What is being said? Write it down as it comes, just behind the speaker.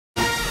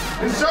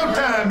It's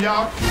showtime,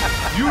 y'all.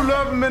 You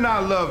love him and I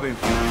love him.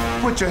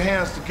 Put your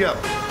hands together.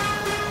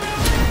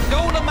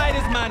 Dolemite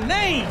is my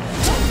name.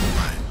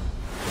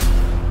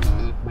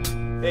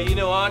 Hey, you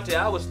know, Auntie,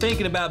 I was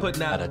thinking about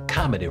putting out a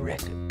comedy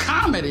record.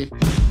 Comedy?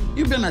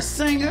 You been a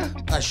singer,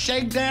 a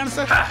shake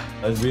dancer?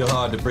 It's real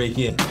hard to break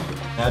in.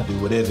 I do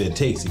whatever it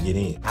takes to get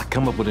in. I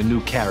come up with a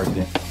new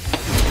character.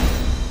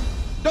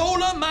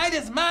 Dolemite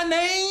is my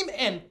name,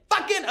 and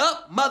fucking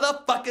up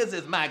motherfuckers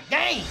is my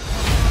game.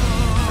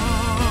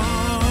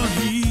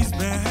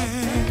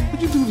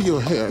 What'd you do to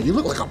your hair? You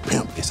look like a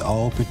pimp. It's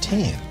all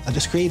pretend. I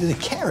just created a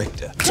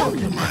character.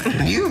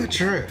 Dolemite, you a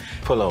trip.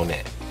 Pull on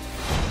that.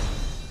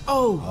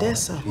 Oh,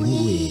 that's a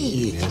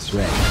weed. That's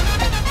right.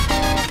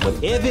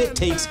 Whatever it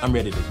takes, I'm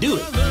ready to do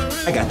it.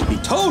 I got to be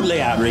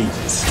totally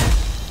outrageous.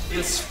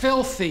 It's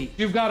filthy.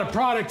 You've got a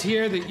product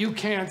here that you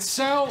can't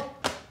sell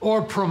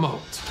or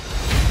promote.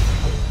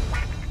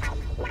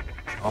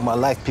 All my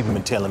life, people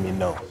been telling me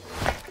no.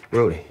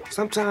 Rudy,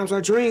 sometimes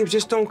our dreams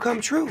just don't come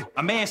true.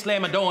 A man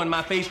slam a door in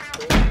my face,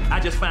 I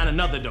just find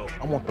another door.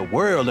 I want the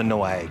world to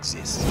know I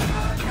exist.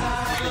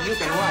 You've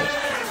been right.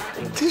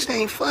 This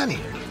ain't funny.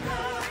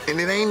 And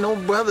it ain't no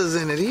brothers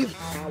in it either.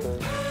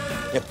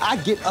 If I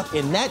get up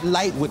in that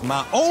light with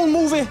my own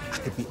movie, I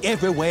could be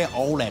everywhere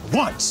all at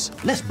once.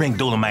 Let's bring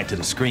Dolemite to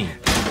the screen.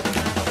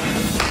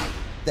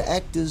 The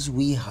actors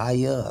we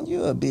hire,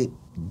 you're a bit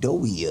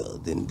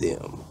doughier than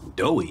them.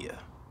 Doughier?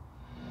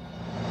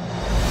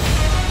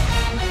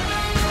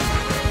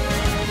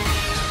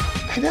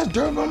 Hey, that's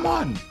Durban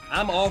Martin.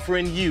 I'm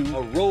offering you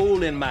a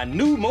role in my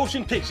new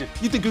motion picture.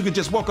 You think you could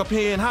just walk up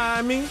here and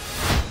hire me?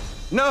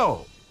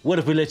 No. What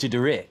if we let you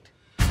direct?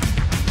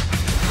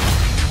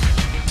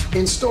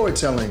 In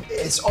storytelling,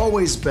 it's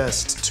always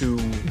best to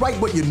write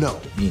what you know.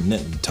 Ain't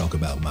nothing to talk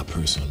about in my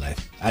personal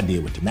life. I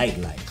deal with the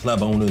nightlife,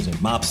 club owners and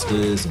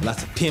mobsters and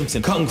lots of pimps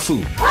and kung fu.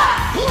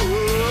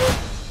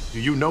 Do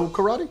you know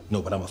karate?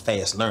 No, but I'm a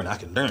fast learner. I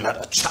can learn how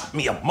to chop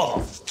me a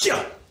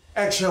motherfucker.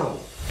 Action.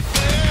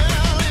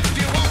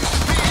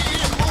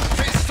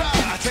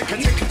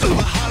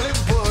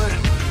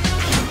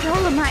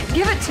 Dolemite,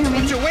 give it to me.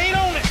 Put your weight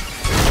on it.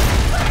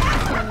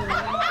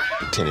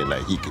 Pretending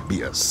like he could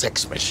be a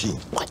sex machine.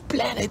 What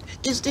planet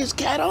is this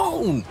cat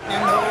on?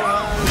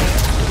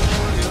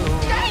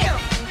 Damn!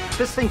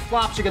 This thing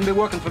flops, you're gonna be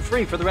working for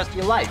free for the rest of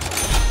your life.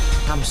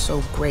 I'm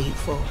so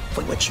grateful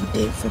for what you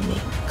did for me,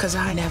 because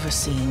I never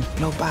seen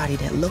nobody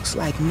that looks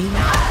like me.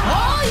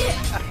 Oh,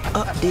 yeah!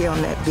 Up there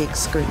on that big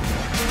screen.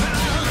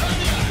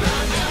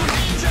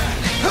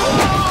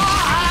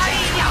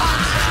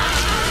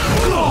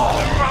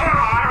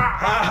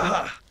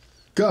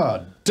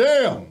 God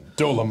damn,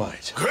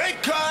 Dolemite.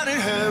 Great God in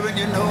heaven,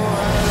 you know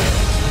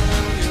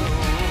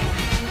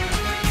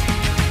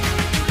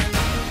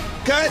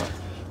Cut!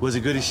 Was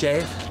it good as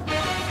Shaft?